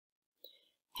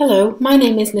Hello, my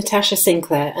name is Natasha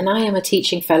Sinclair and I am a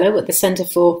teaching fellow at the Centre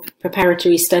for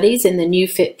Preparatory Studies in the New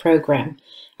Fit programme.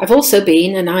 I've also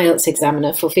been an IELTS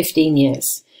examiner for 15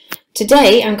 years.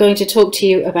 Today I'm going to talk to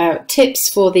you about tips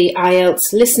for the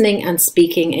IELTS listening and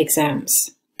speaking exams.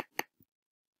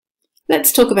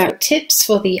 Let's talk about tips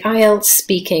for the IELTS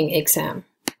speaking exam.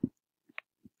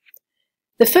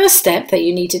 The first step that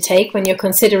you need to take when you're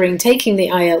considering taking the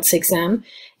IELTS exam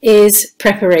is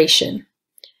preparation.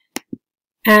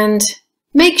 And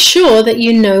make sure that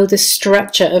you know the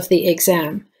structure of the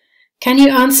exam. Can you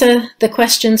answer the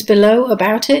questions below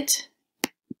about it?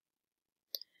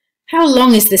 How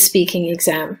long is the speaking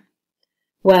exam?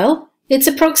 Well, it's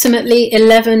approximately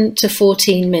 11 to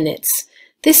 14 minutes.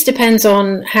 This depends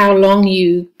on how long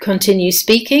you continue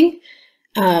speaking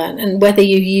and whether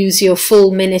you use your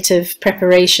full minute of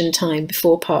preparation time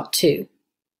before part 2.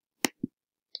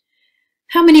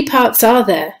 How many parts are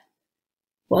there?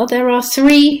 Well, there are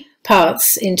 3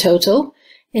 parts in total.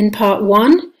 In part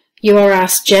 1, you are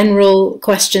asked general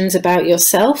questions about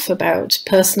yourself, about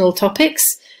personal topics.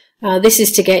 This is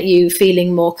to get you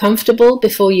feeling more comfortable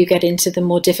before you get into the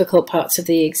more difficult parts of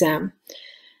the exam.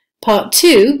 Part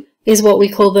 2 is what we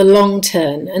call the long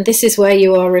turn, and this is where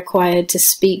you are required to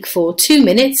speak for 2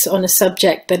 minutes on a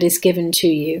subject that is given to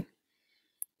you.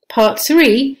 Part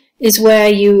 3 is where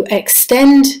you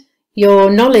extend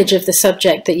your knowledge of the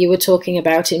subject that you were talking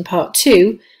about in part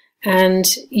 2, and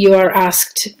you are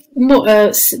asked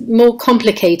more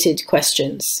complicated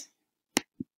questions.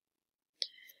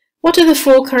 What are the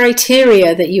 4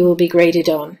 criteria that you will be graded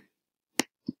on?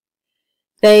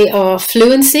 They are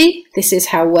fluency, this is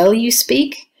how well you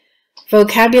speak,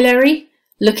 vocabulary,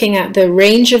 looking at the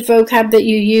range of vocab that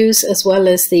you use as well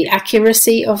as the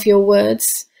accuracy of your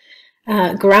words,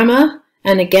 grammar,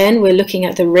 and again, we're looking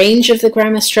at the range of the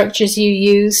grammar structures you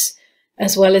use,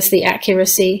 as well as the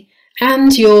accuracy,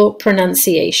 and your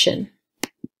pronunciation.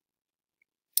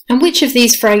 And which of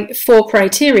these 4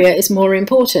 criteria is more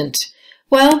important?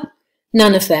 Well,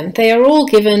 none of them. They are all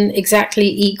given exactly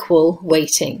equal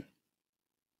weighting.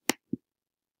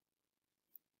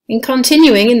 In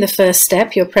continuing in the first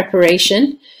step, your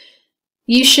preparation,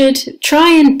 you should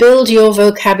try and build your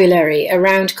vocabulary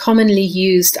around commonly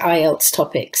used IELTS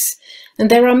topics. And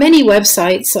there are many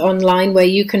websites online where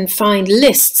you can find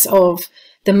lists of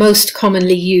the most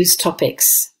commonly used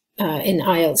topics in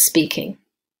IELTS speaking.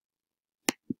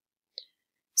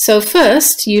 So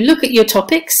first, you look at your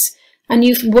topics and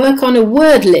you work on a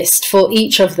word list for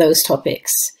each of those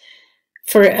topics.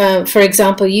 For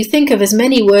example, you think of as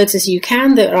many words as you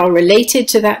can that are related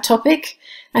to that topic,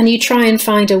 and you try and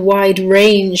find a wide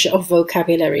range of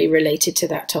vocabulary related to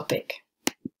that topic.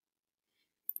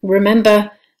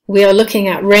 Remember, we are looking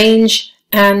at range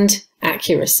and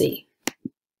accuracy.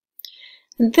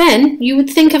 And then you would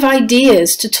think of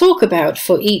ideas to talk about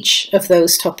for each of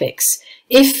those topics.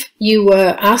 If you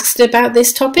were asked about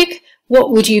this topic,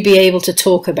 what would you be able to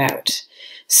talk about?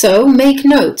 So make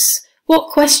notes.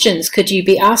 What questions could you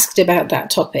be asked about that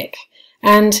topic?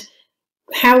 And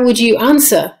how would you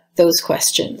answer those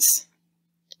questions?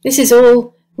 This is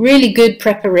all really good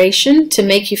preparation to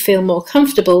make you feel more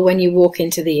comfortable when you walk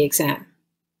into the exam.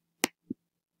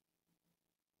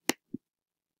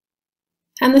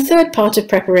 And the third part of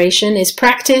preparation is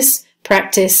practice,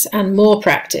 practice, and more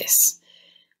practice.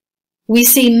 We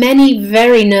see many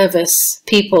very nervous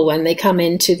people when they come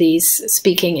into these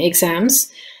speaking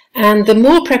exams, and the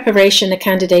more preparation a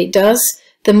candidate does,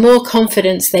 the more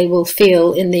confidence they will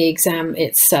feel in the exam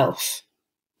itself.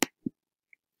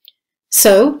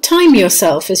 So, time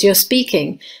yourself as you're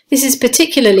speaking. This is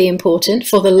particularly important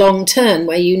for the long turn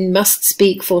where you must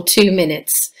speak for 2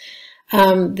 minutes.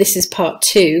 This is part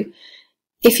 2.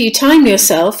 If you time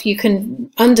yourself, you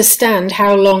can understand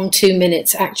how long 2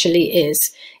 minutes actually is.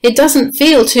 It doesn't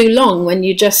feel too long when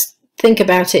you just think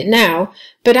about it now,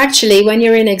 but actually when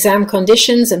you're in exam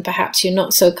conditions and perhaps you're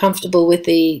not so comfortable with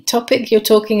the topic you're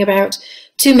talking about,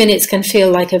 2 minutes can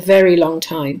feel like a very long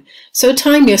time. So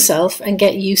time yourself and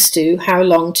get used to how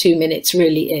long 2 minutes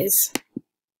really is.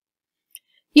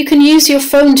 You can use your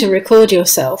phone to record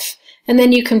yourself, and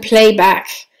then you can play back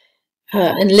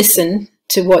and listen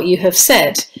to what you have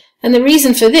said. And the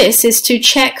reason for this is to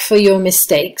check for your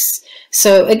mistakes.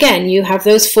 So again, you have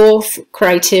those 4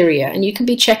 criteria, and you can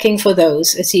be checking for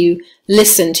those as you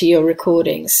listen to your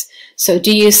recordings. So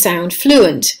do you sound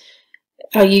fluent?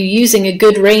 Are you using a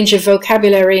good range of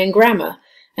vocabulary and grammar?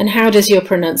 And how does your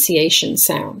pronunciation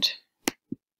sound?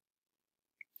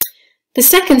 The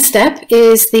second step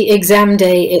is the exam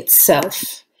day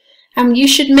itself. And you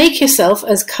should make yourself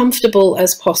as comfortable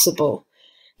as possible.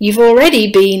 You've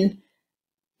already been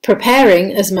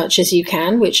preparing as much as you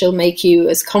can, which will make you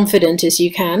as confident as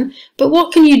you can, but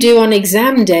what can you do on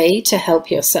exam day to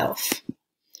help yourself?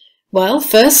 Well,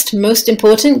 first, most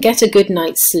important, get a good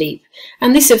night's sleep.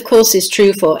 And this, of course, is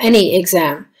true for any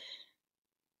exam.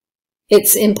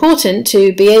 It's important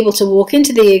to be able to walk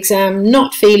into the exam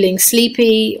not feeling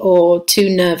sleepy or too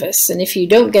nervous. And if you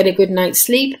don't get a good night's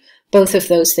sleep, both of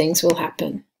those things will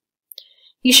happen.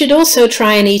 You should also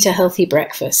try and eat a healthy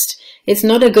breakfast. It's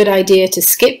not a good idea to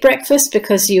skip breakfast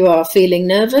because you are feeling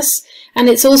nervous, and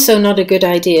it's also not a good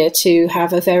idea to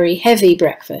have a very heavy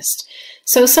breakfast.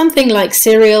 So something like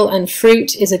cereal and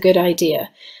fruit is a good idea.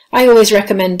 I always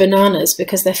recommend bananas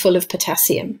because they're full of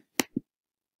potassium.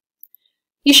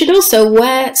 You should also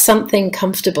wear something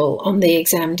comfortable on the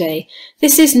exam day.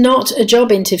 This is not a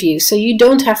job interview, so you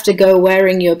don't have to go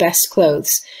wearing your best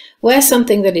clothes. Wear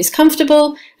something that is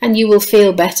comfortable and you will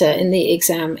feel better in the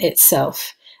exam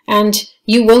itself. And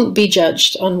you won't be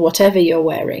judged on whatever you're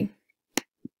wearing.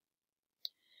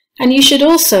 And you should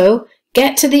also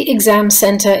get to the exam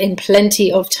centre in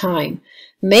plenty of time.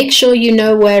 Make sure you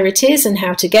know where it is and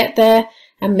how to get there,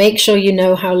 and make sure you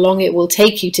know how long it will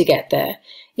take you to get there.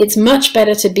 It's much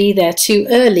better to be there too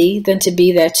early than to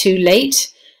be there too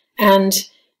late, and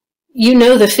you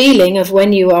know the feeling of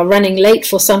when you are running late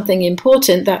for something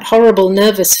important, that horrible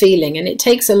nervous feeling, and it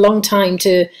takes a long time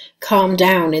to calm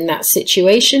down in that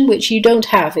situation, which you don't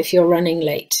have if you're running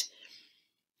late.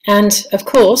 And of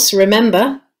course,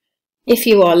 remember, if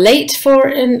you are late for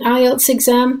an IELTS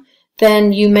exam,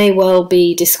 then you may well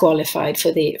be disqualified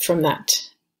from that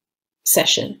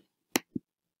session.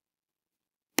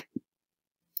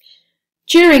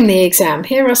 During the exam,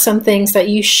 here are some things that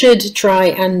you should try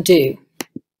and do.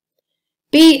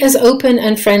 Be as open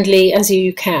and friendly as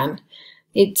you can.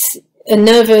 It's a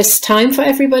nervous time for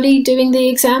everybody doing the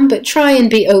exam, but try and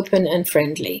be open and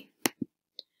friendly.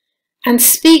 And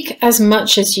speak as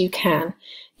much as you can.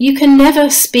 You can never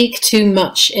speak too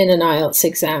much in an IELTS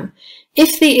exam.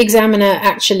 If the examiner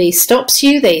actually stops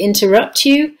you, they interrupt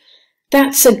you,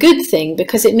 that's a good thing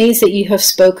because it means that you have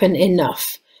spoken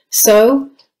enough. So,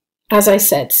 as I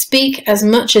said, speak as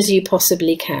much as you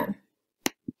possibly can.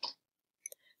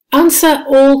 Answer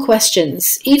all questions,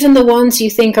 even the ones you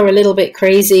think are a little bit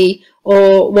crazy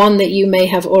or one that you may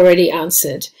have already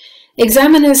answered.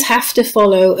 Examiners have to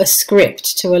follow a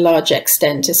script to a large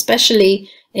extent, especially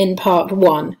in part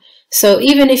 1. So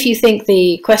even if you think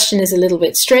the question is a little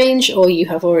bit strange or you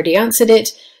have already answered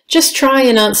it, just try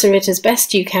and answer it as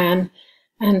best you can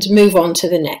and move on to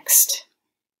the next.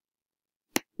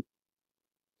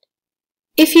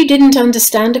 If you didn't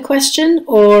understand a question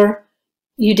or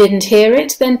you didn't hear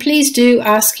it, then please do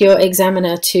ask your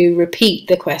examiner to repeat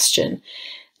the question.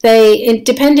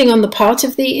 Depending on the part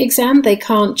of the exam, they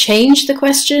can't change the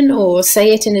question or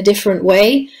say it in a different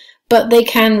way, but they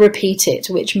can repeat it,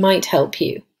 which might help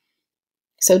you.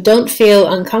 So don't feel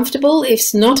uncomfortable.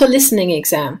 It's not a listening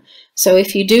exam. So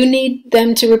if you do need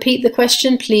them to repeat the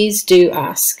question, please do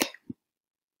ask.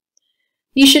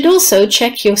 You should also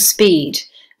check your speed.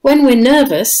 When we're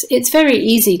nervous, it's very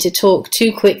easy to talk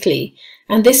too quickly,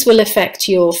 and this will affect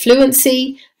your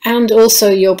fluency and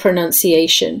also your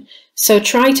pronunciation. So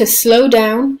try to slow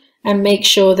down and make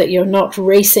sure that you're not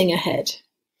racing ahead.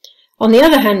 On the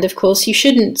other hand, of course, you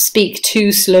shouldn't speak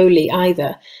too slowly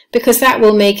either, because that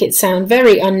will make it sound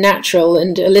very unnatural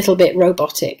and a little bit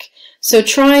robotic. So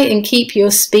try and keep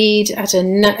your speed at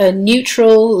a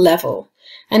neutral level.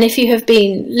 And if you have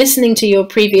been listening to your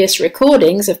previous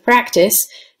recordings of practice,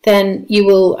 then you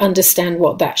will understand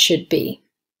what that should be.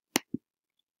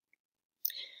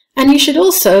 And you should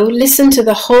also listen to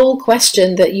the whole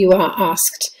question that you are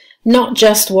asked, not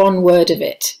just one word of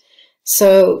it.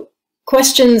 So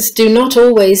questions do not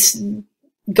always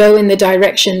go in the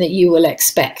direction that you will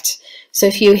expect. So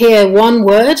if you hear one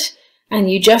word and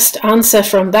you just answer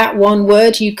from that one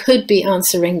word, you could be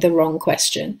answering the wrong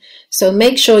question. So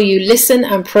make sure you listen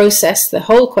and process the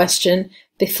whole question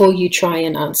before you try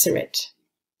and answer it.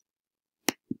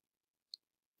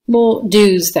 More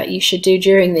do's that you should do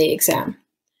during the exam.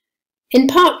 In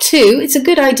part 2, it's a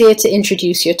good idea to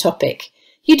introduce your topic.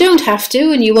 You don't have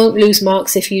to, and you won't lose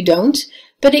marks if you don't,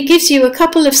 but it gives you a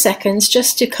couple of seconds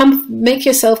just to make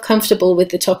yourself comfortable with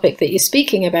the topic that you're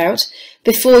speaking about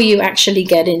before you actually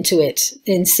get into it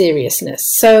in seriousness.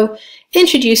 So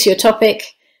introduce your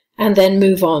topic and then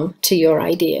move on to your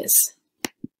ideas.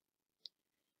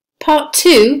 Part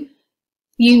 2,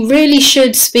 you really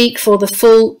should speak for the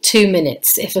full 2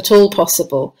 minutes, if at all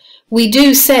possible. We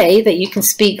do say that you can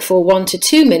speak for 1 to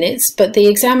 2 minutes, but the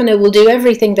examiner will do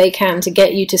everything they can to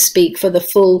get you to speak for the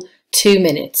full 2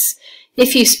 minutes.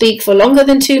 If you speak for longer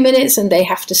than 2 minutes and they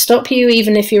have to stop you,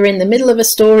 even if you're in the middle of a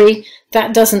story,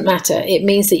 that doesn't matter. It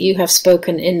means that you have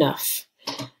spoken enough.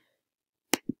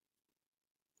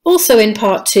 Also in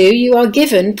part 2, you are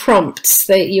given prompts.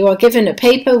 You are given a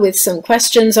paper with some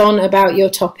questions on about your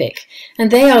topic,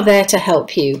 and they are there to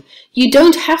help you. You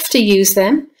don't have to use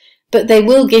them, but they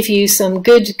will give you some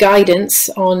good guidance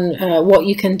on what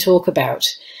you can talk about.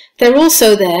 They're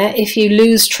also there if you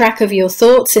lose track of your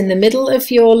thoughts in the middle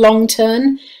of your long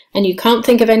turn and you can't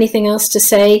think of anything else to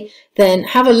say, then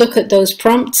have a look at those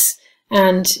prompts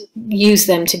and use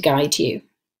them to guide you.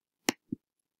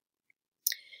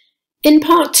 In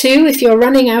part 2, if you're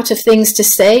running out of things to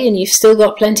say and you've still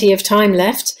got plenty of time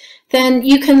left, then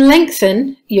you can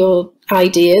lengthen your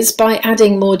ideas by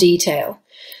adding more detail.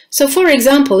 So for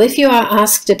example, if you are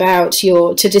asked about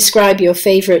to describe your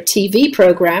favorite TV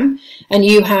program and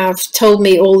you have told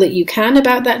me all that you can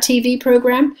about that TV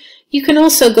program, you can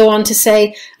also go on to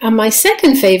say, and my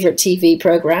second favorite TV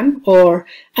program, or,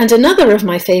 and another of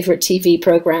my favorite TV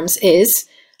programs is,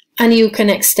 and you can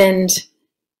extend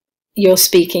your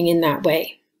speaking in that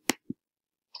way.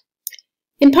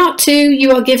 In part 2,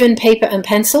 you are given paper and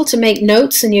pencil to make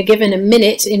notes, and you're given a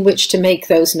minute in which to make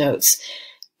those notes.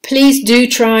 Please do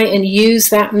try and use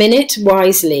that minute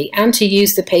wisely and to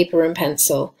use the paper and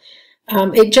pencil.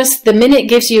 The minute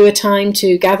gives you a time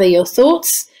to gather your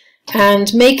thoughts,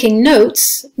 and making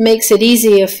notes makes it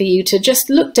easier for you to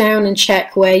just look down and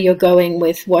check where you're going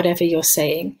with whatever you're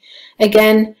saying.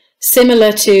 Again,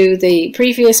 similar to the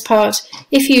previous part,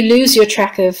 if you lose your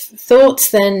track of thoughts,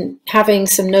 then having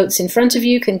some notes in front of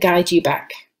you can guide you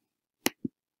back.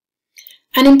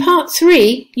 And in part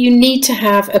 3, you need to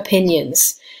have opinions.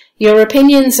 Your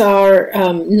opinions are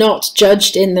not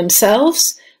judged in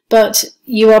themselves, but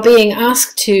you are being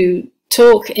asked to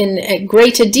talk in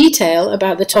greater detail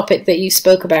about the topic that you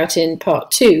spoke about in part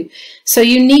 2. So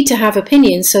you need to have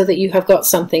opinions so that you have got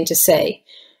something to say.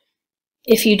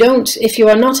 If you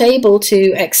are not able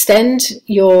to extend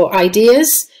your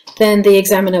ideas, then the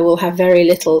examiner will have very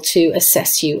little to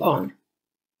assess you on.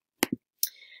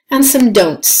 And some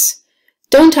don'ts.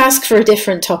 Don't ask for a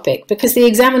different topic because the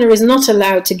examiner is not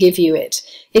allowed to give you it.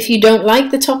 If you don't like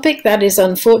the topic, that is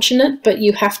unfortunate, but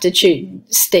you have to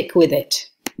stick with it.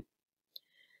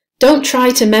 Don't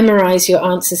try to memorize your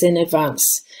answers in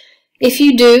advance. If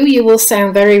you do, you will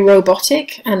sound very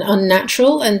robotic and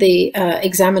unnatural, and the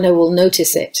examiner will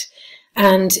notice it.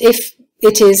 And if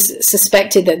it is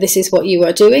suspected that this is what you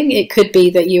are doing, it could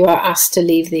be that you are asked to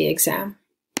leave the exam.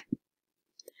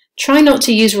 Try not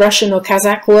to use Russian or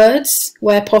Kazakh words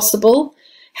where possible.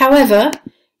 However,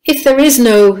 if there is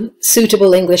no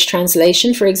suitable English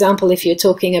translation, for example, if you're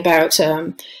talking about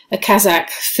a Kazakh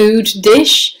food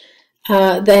dish,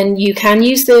 then you can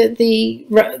use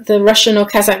the Russian or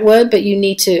Kazakh word, but you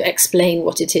need to explain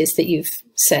what it is that you've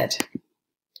said.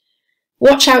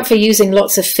 Watch out for using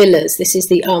lots of fillers. This is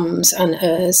the ums and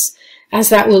ers, as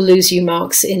that will lose you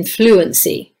marks in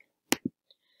fluency.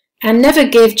 And never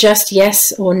give just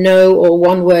yes or no or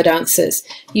one-word answers.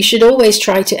 You should always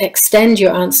try to extend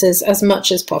your answers as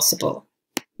much as possible.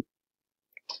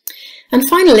 And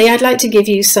finally, I'd like to give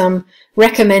you some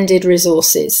recommended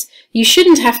resources. You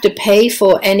shouldn't have to pay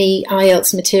for any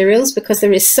IELTS materials because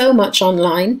there is so much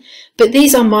online, but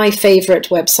these are my favourite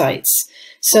websites.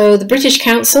 So the British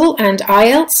Council and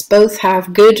IELTS both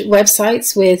have good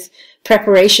websites with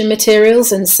preparation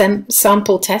materials and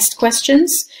sample test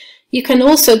questions. You can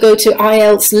also go to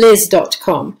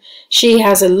IELTSLiz.com. She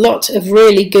has a lot of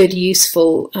really good,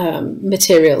 useful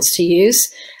materials to use,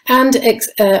 and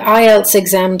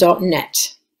IELTSexam.net.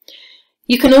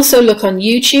 You can also look on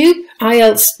YouTube.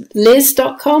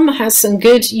 IELTSLiz.com has some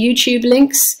good YouTube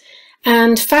links,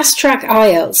 and Fast Track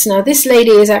IELTS. Now this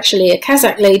lady is actually a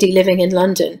Kazakh lady living in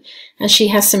London, and she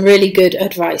has some really good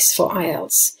advice for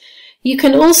IELTS. You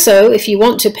can also, if you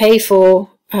want to pay for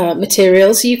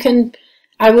materials,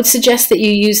 I would suggest that you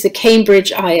use the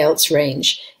Cambridge IELTS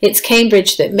range. It's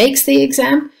Cambridge that makes the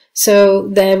exam, so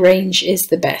their range is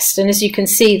the best. And as you can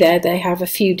see there, they have a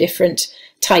few different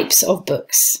types of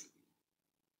books.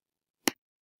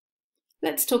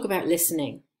 Let's talk about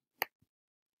listening.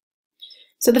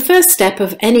 So the first step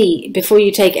of before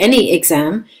you take any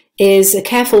exam is a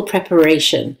careful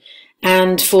preparation.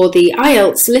 And for the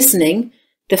IELTS listening,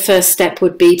 the first step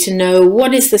would be to know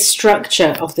what is the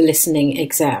structure of the listening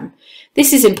exam.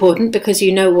 This is important because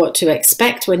you know what to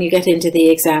expect when you get into the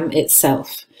exam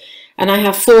itself. And I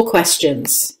have 4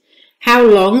 questions. How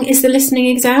long is the listening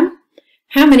exam?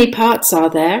 How many parts are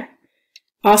there?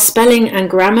 Are spelling and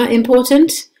grammar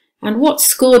important? And what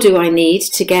score do I need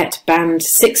to get band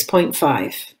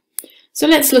 6.5? So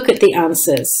let's look at the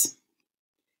answers.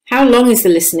 How long is the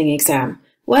listening exam?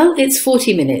 Well, it's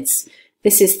 40 minutes.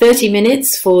 This is 30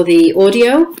 minutes for the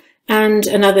audio and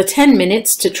another 10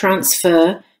 minutes to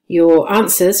transfer your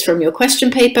answers from your question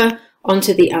paper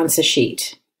onto the answer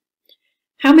sheet.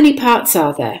 How many parts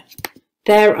are there?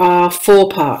 There are 4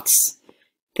 parts.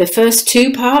 The first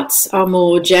 2 parts are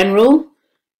more general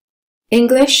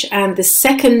English, and the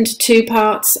second 2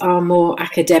 parts are more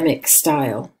academic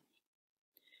style.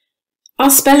 Are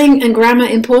spelling and grammar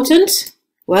important?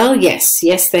 Well,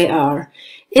 yes, they are.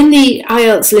 In the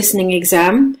IELTS listening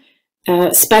exam,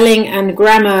 spelling and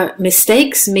grammar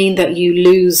mistakes mean that you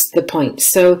lose the point.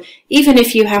 So even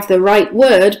if you have the right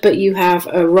word but you have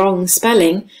a wrong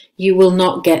spelling, you will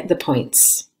not get the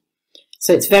points.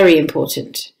 So it's very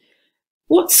important.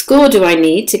 What score do I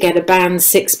need to get a band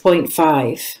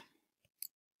 6.5?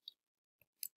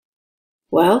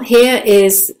 Well, here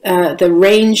is the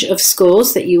range of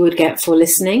scores that you would get for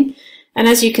listening. And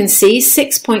as you can see,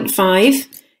 6.5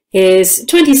 is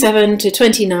 27 to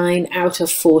 29 out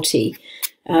of 40.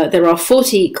 There are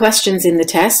 40 questions in the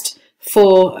test,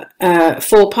 4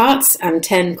 parts and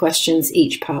 10 questions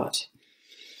each part.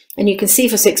 And you can see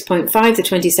for 6.5, the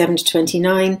 27 to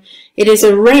 29, it is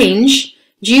a range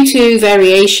due to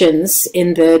variations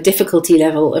in the difficulty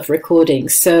level of recording.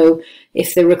 So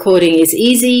if the recording is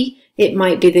easy, it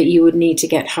might be that you would need to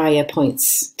get higher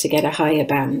points to get a higher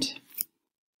band.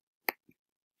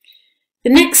 The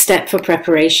next step for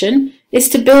preparation is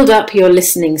to build up your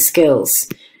listening skills.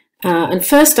 And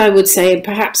first I would say, and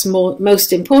perhaps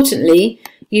most importantly,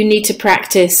 you need to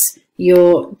practice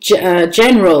your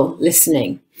general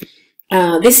listening.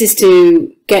 This is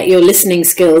to get your listening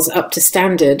skills up to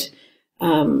standard,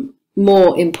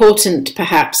 more important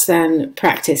perhaps than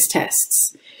practice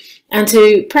tests. And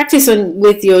to practice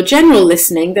with your general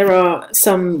listening, there are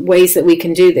some ways that we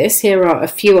can do this. Here are a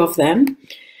few of them.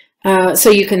 So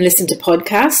you can listen to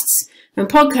podcasts, and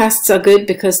podcasts are good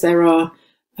because there are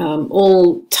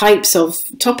all types of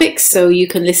topics, so you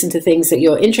can listen to things that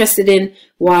you're interested in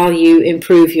while you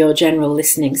improve your general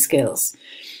listening skills.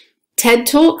 TED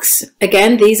Talks,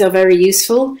 again, these are very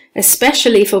useful,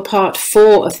 especially for part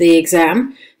 4 of the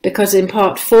exam, because in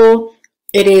part 4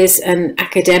 it is an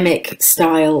academic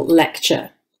style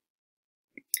lecture.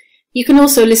 You can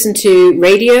also listen to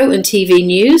radio and TV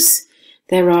news.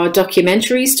 There are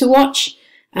documentaries to watch,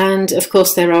 and of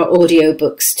course there are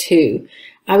audiobooks too.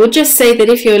 I would just say that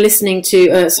if you're listening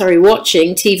to,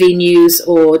 watching TV news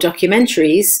or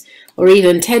documentaries, or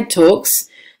even TED Talks,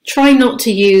 try not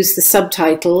to use the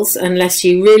subtitles unless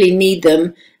you really need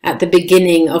them at the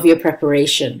beginning of your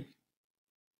preparation.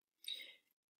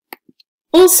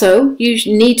 Also, you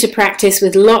need to practice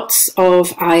with lots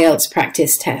of IELTS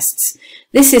practice tests.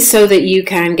 This is so that you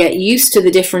can get used to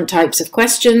the different types of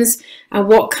questions and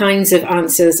what kinds of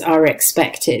answers are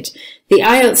expected. The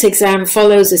IELTS exam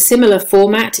follows a similar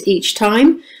format each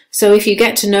time, so if you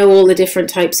get to know all the different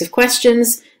types of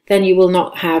questions, then you will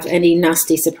not have any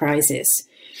nasty surprises.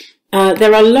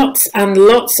 There are lots and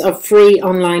lots of free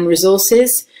online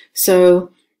resources,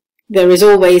 so there is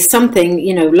always something,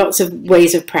 lots of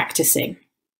ways of practicing.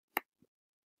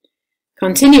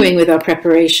 Continuing with our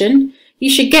preparation, you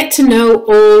should get to know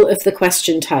all of the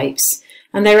question types.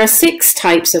 And there are 6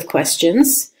 types of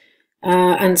questions.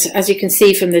 And as you can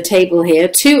see from the table here,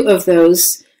 2 of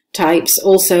those types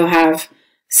also have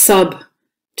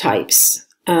subtypes.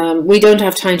 We don't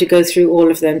have time to go through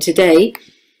all of them today,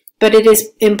 but it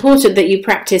is important that you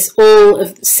practice all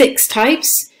of 6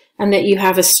 types and that you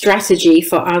have a strategy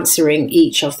for answering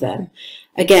each of them.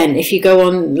 Again, if you go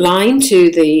online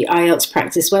to the IELTS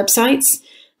practice websites,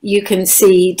 you can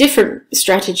see different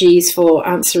strategies for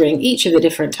answering each of the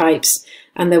different types,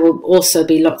 and there will also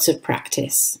be lots of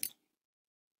practice.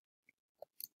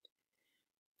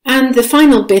 And the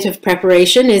final bit of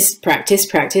preparation is practice,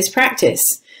 practice,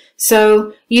 practice.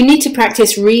 So you need to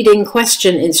practice reading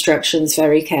question instructions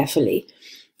very carefully.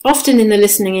 Often in the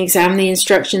listening exam, the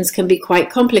instructions can be quite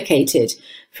complicated.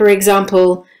 For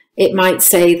example, it might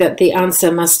say that the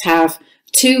answer must have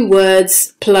 2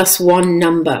 words plus 1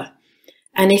 number.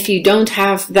 And if you don't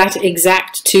have that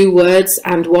exact 2 words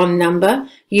and 1 number,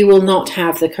 you will not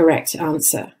have the correct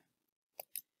answer.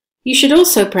 You should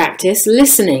also practice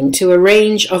listening to a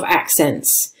range of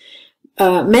accents.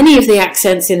 Many of the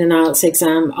accents in an IELTS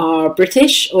exam are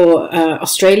British or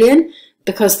Australian,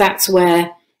 because that's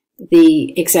where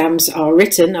the exams are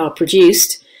written, are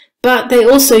produced. But they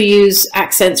also use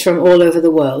accents from all over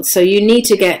the world, so you need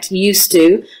to get used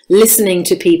to listening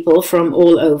to people from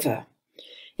all over.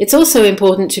 It's also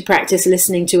important to practice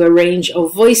listening to a range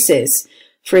of voices,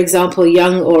 for example,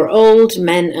 young or old,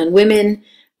 men and women,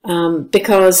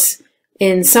 because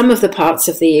in some of the parts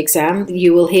of the exam,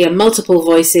 you will hear multiple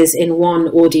voices in one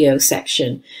audio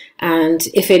section. And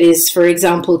if it is, for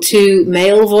example, two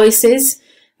male voices,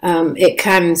 it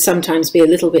can sometimes be a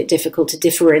little bit difficult to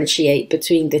differentiate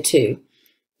between the two.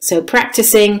 So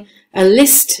practicing a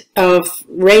list of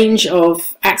range of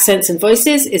accents and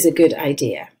voices is a good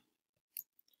idea.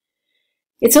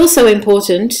 It's also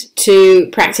important to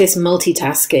practice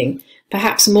multitasking,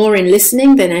 perhaps more in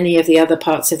listening than any of the other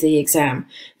parts of the exam,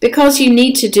 because you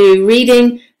need to do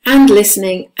reading and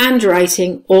listening and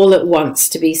writing all at once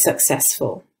to be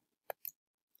successful.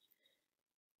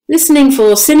 Listening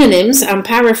for synonyms and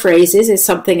paraphrases is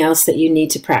something else that you need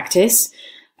to practice.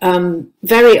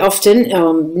 Very often,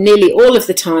 nearly all of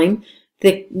the time,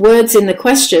 the words in the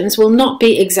questions will not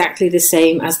be exactly the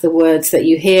same as the words that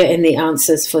you hear in the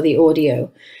answers for the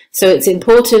audio. So it's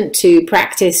important to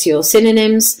practice your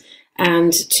synonyms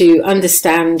and to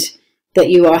understand that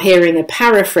you are hearing a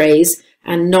paraphrase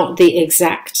and not the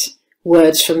exact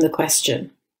words from the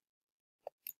question.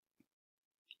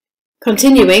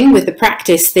 Continuing with the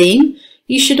practice theme,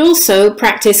 you should also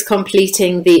practice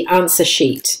completing the answer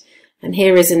sheet. And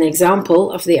here is an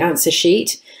example of the answer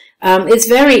sheet. It's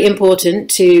very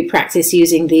important to practice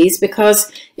using these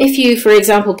because if you, for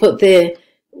example, put the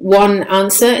one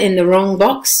answer in the wrong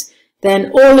box,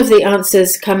 then all of the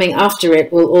answers coming after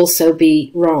it will also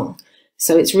be wrong.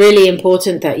 So it's really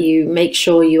important that you make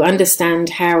sure you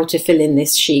understand how to fill in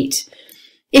this sheet.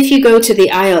 If you go to the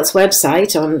IELTS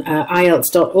website on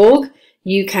IELTS.org,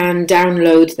 you can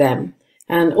download them,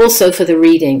 and also for the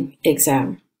reading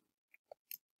exam.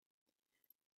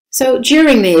 So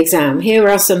during the exam, here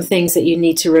are some things that you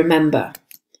need to remember.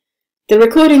 The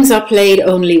recordings are played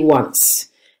only once.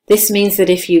 This means that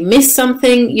if you miss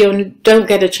something, you don't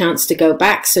get a chance to go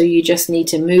back, so you just need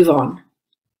to move on.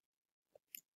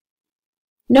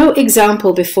 No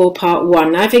example before part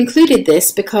 1. I've included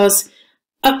this because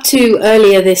up to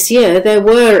earlier this year, there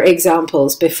were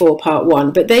examples before part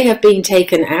 1, but they have been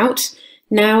taken out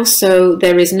now, so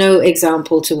there is no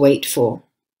example to wait for.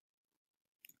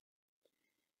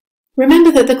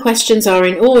 Remember that the questions are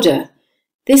in order.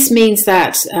 This means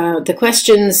that the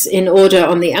questions in order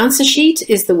on the answer sheet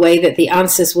is the way that the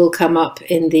answers will come up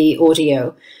in the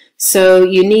audio. So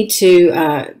you need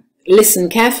to listen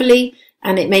carefully,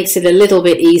 and it makes it a little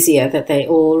bit easier that they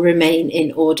all remain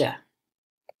in order.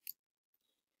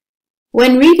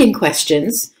 When reading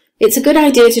questions, it's a good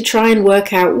idea to try and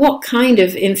work out what kind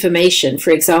of information,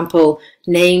 for example,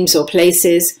 names or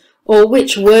places, or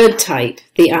which word type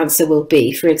the answer will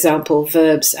be, for example,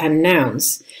 verbs and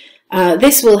nouns.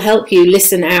 This will help you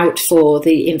listen out for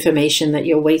the information that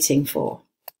you're waiting for.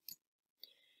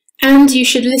 And you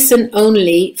should listen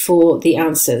only for the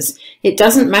answers. It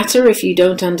doesn't matter if you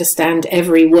don't understand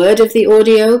every word of the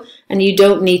audio, and you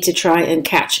don't need to try and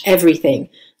catch everything.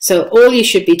 So all you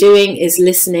should be doing is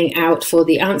listening out for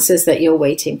the answers that you're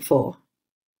waiting for.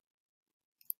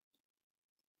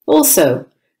 Also,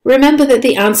 remember that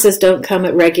the answers don't come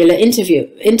at regular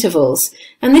intervals,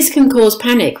 and this can cause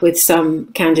panic with some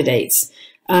candidates.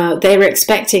 They're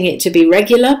expecting it to be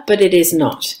regular, but it is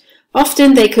not.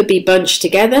 Often they could be bunched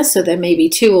together, so there may be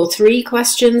 2 or 3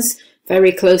 questions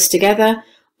very close together,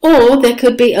 or there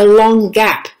could be a long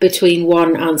gap between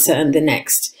one answer and the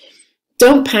next.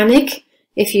 Don't panic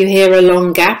if you hear a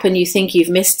long gap and you think you've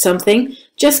missed something.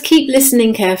 Just keep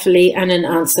listening carefully and an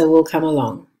answer will come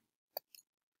along.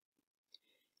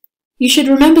 You should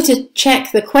remember to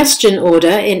check the question order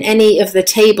in any of the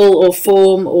table or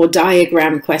form or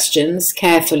diagram questions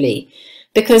carefully,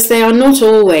 because they are not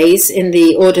always in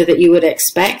the order that you would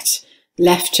expect,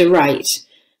 left to right.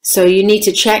 So you need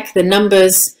to check the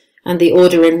numbers and the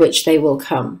order in which they will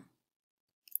come.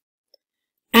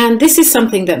 And this is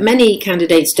something that many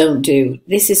candidates don't do.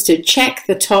 This is to check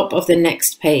the top of the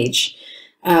next page.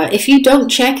 If you don't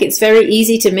check, it's very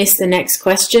easy to miss the next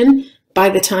question. By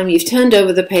the time you've turned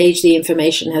over the page, the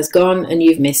information has gone and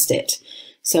you've missed it.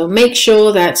 So make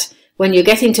sure that when you're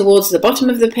getting towards the bottom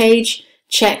of the page,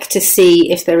 check to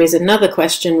see if there is another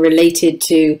question related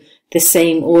to the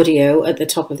same audio at the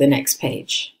top of the next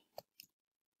page.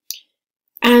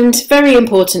 And very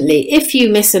importantly, if you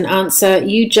miss an answer,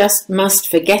 you just must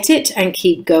forget it and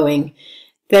keep going.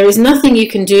 There is nothing you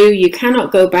can do. You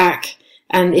cannot go back.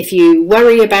 And if you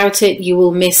worry about it, you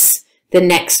will miss the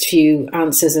next few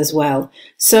answers as well.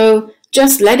 So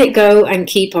just let it go and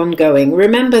keep on going.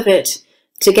 Remember that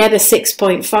to get a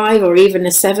 6.5 or even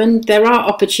a 7, there are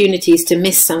opportunities to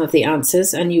miss some of the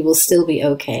answers and you will still be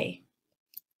okay.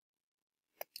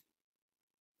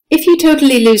 If you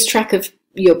totally lose track of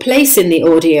your place in the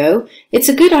audio, it's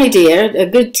a good idea, a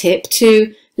good tip,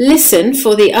 to listen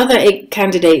for the other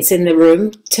candidates in the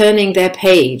room turning their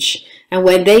page. And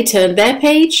when they turn their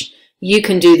page, you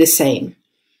can do the same.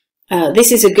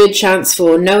 This is a good chance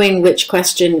for knowing which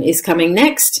question is coming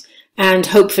next, and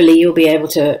hopefully you'll be able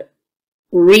to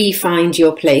re-find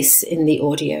your place in the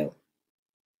audio.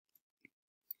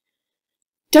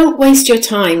 Don't waste your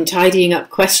time tidying up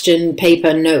question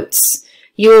paper notes.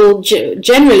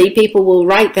 Generally, people will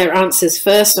write their answers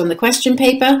first on the question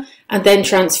paper and then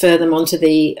transfer them onto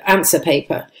the answer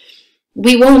paper.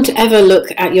 We won't ever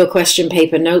look at your question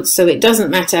paper notes, so it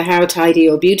doesn't matter how tidy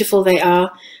or beautiful they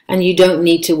are, and you don't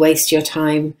need to waste your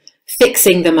time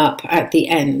fixing them up at the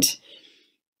end.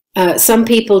 Some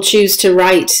people choose to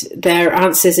write their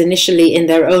answers initially in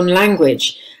their own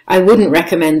language. I wouldn't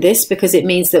recommend this because it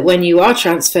means that when you are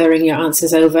transferring your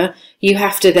answers over, you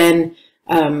have to then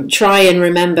try and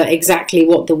remember exactly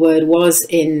what the word was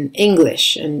in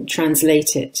English and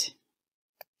translate it.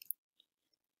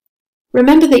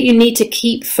 Remember that you need to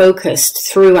keep focused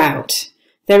throughout.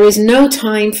 There is no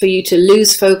time for you to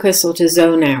lose focus or to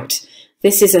zone out.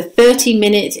 This is a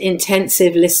 30-minute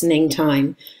intensive listening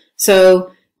time.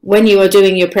 So when you are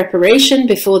doing your preparation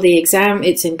before the exam,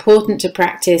 it's important to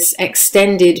practice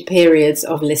extended periods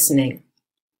of listening.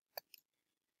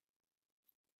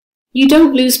 You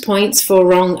don't lose points for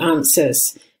wrong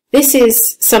answers. This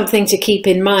is something to keep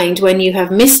in mind. When you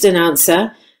have missed an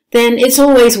answer, then it's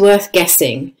always worth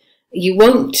guessing. You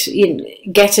won't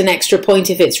get an extra point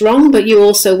if it's wrong, but you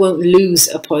also won't lose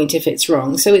a point if it's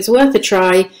wrong. So it's worth a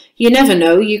try. You never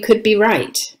know, you could be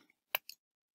right.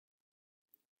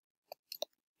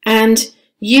 And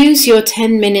use your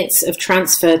 10 minutes of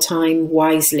transfer time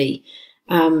wisely.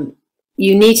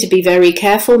 You need to be very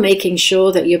careful making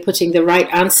sure that you're putting the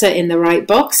right answer in the right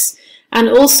box. And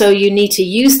also you need to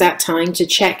use that time to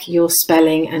check your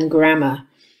spelling and grammar.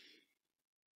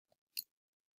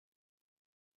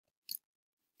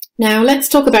 Now let's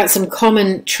talk about some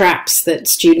common traps that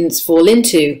students fall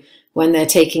into when they're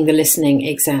taking the listening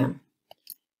exam.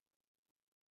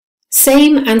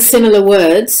 Same and similar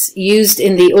words used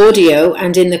in the audio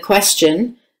and in the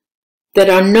question that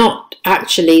are not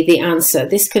actually the answer.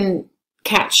 This can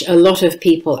catch a lot of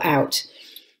people out.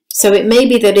 So it may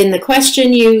be that in the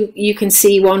question you can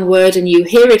see one word and you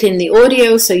hear it in the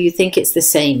audio, so you think it's the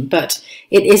same, but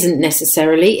it isn't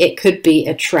necessarily. It could be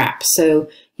a trap. So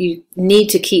you need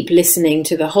to keep listening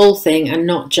to the whole thing and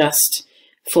not just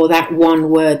for that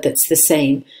one word that's the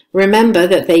same. Remember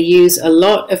that they use a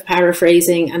lot of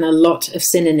paraphrasing and a lot of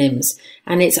synonyms,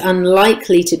 and it's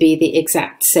unlikely to be the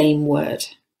exact same word.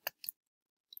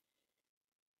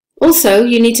 Also,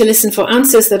 you need to listen for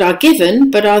answers that are given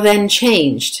but are then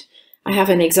changed. I have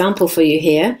an example for you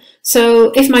here.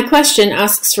 So if my question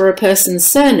asks for a person's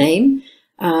surname,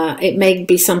 it may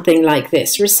be something like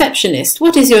this. Receptionist,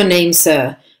 what is your name,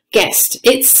 sir? Guest,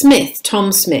 it's Smith,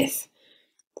 Tom Smith.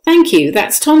 Thank you,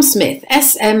 that's Tom Smith,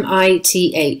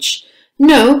 S-M-I-T-H.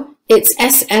 No, it's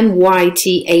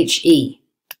S-M-Y-T-H-E.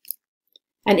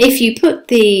 And if you put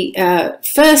the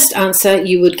first answer,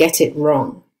 you would get it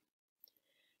wrong.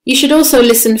 You should also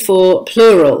listen for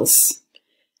plurals.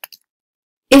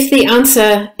 If the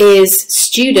answer is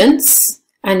students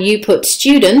and you put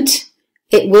student,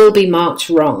 it will be marked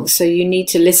wrong. So you need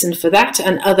to listen for that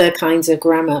and other kinds of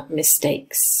grammar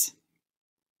mistakes.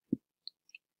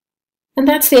 And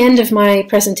that's the end of my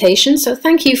presentation. So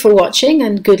thank you for watching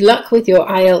and good luck with your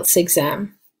IELTS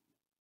exam.